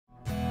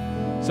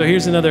So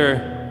here's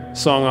another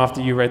song off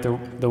the You Write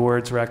the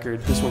Words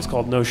record. This one's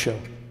called No Show.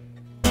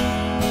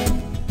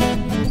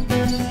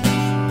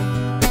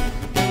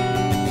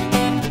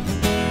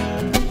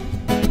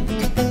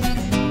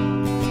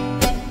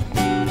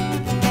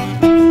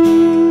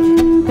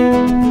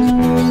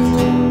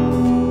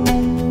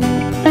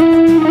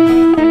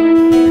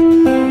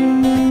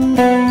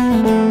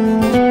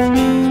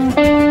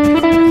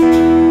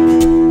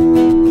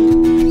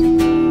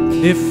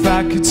 If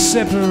I could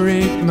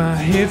separate my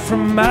head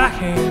from my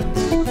hands,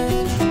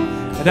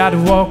 I'd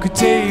walk a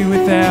day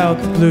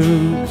without the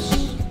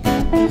blues.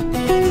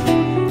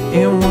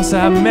 And once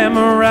I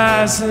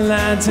memorize the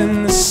lines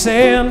in the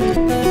sand,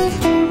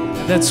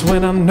 that's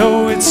when I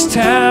know it's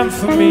time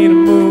for me to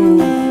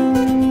move.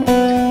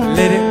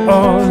 Let it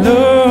all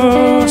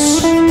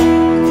loose.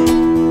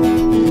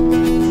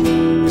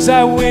 'Cause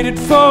I waited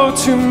for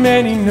too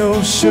many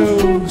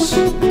no-shows.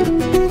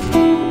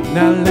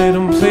 Now let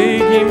them play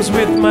games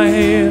with my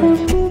head.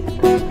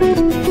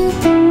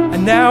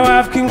 And now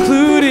I've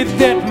concluded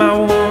that my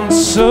one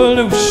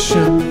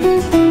solution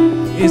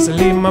is to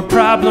leave my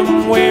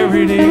problem where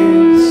it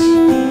is.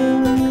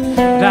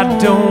 But I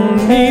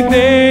don't need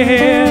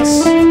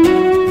this.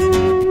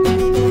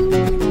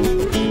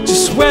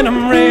 Just when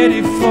I'm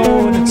ready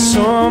for that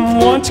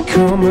someone to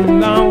come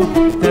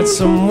along, that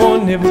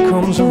someone never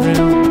comes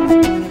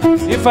around.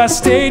 If I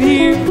stayed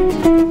here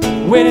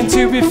waiting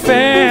to be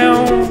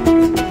found,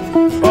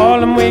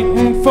 all I'm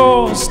waiting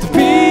for is to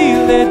be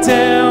let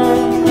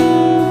down.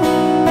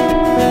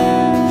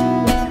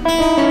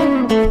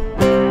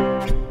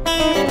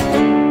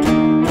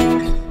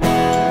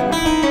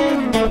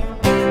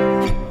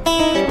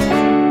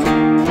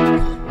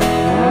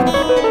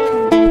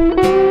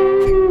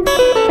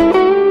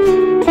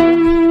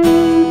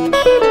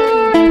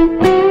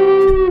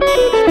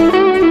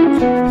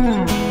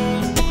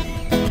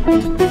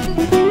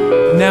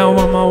 Now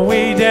on my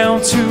way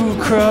down to a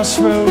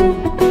crossroad,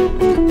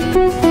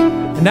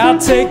 and I'll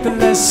take the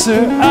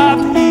lesser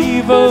of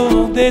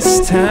evil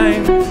this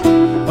time.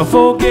 I'll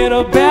forget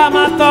about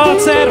my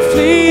thoughts that are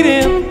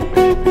fleeting,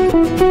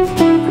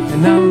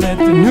 and I'll let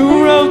the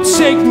new road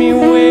take me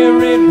where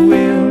it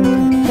will,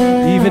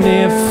 even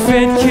if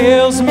it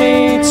kills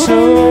me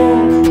too.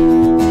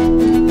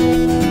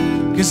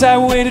 'Cause I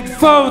waited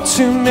for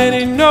too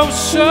many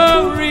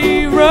no-show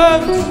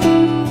reruns.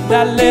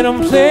 I let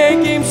them play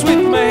games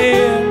with my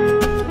head.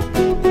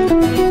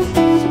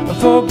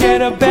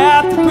 Forget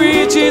about the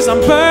bridges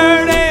I'm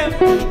burning,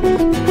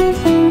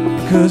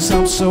 'cause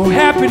I'm so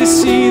happy to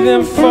see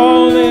them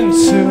fall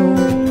into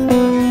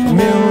a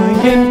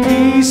million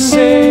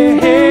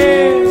pieces.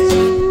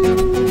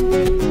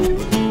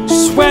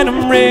 Just when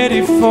I'm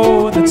ready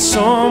for that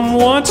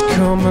someone to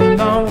come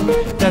along,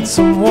 that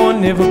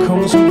someone never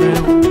comes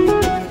around.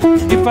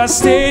 If I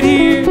stayed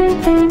here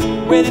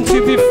waiting to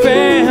be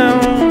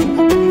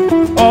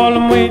found, all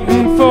I'm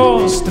waiting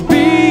for is to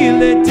be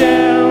let down.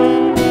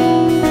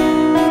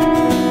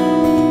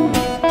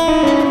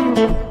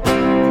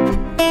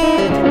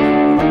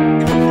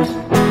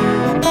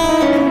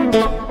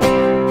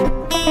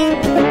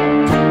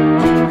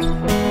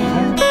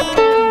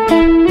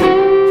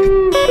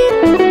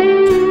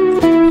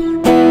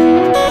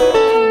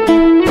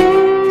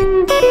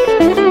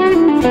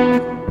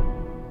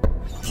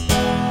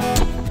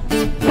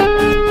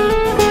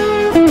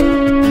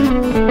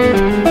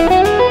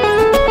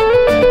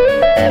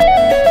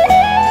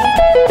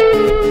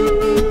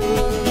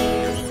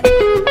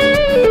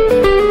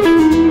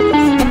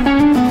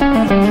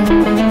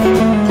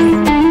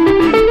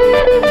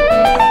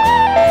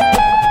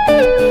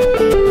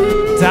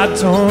 I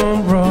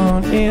don't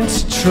run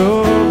into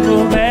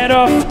trouble that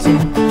often.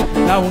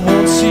 I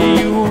won't see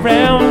you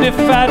around if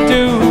I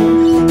do.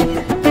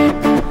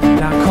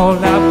 I call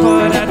out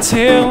but I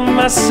tell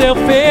myself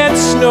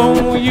it's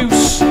no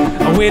use.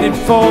 I waited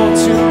for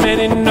too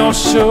many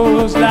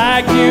no-shows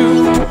like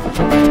you.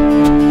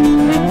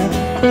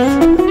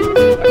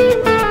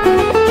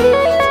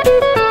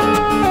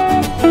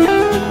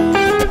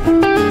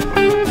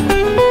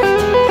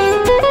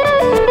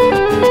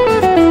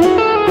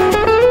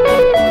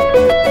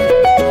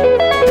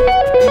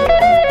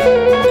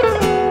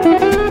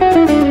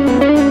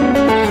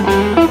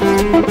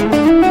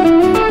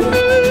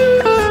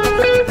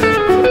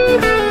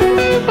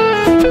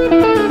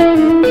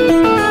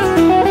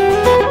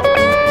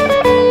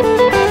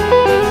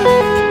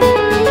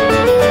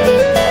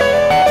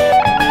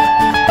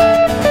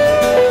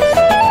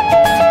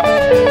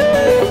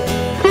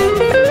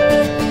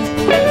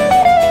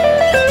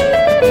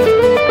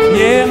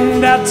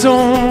 And I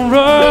don't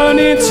run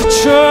into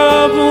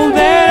trouble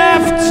that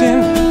often.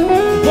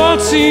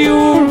 Won't see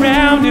you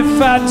around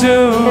if I do.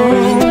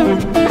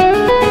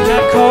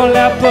 I call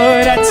out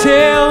but I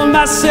tell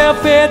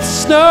myself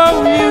it's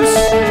no use.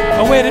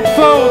 I waited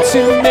for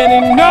too many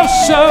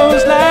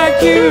no-shows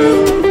like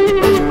you.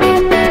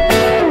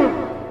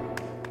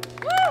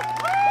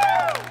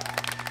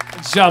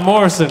 John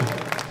Morrison.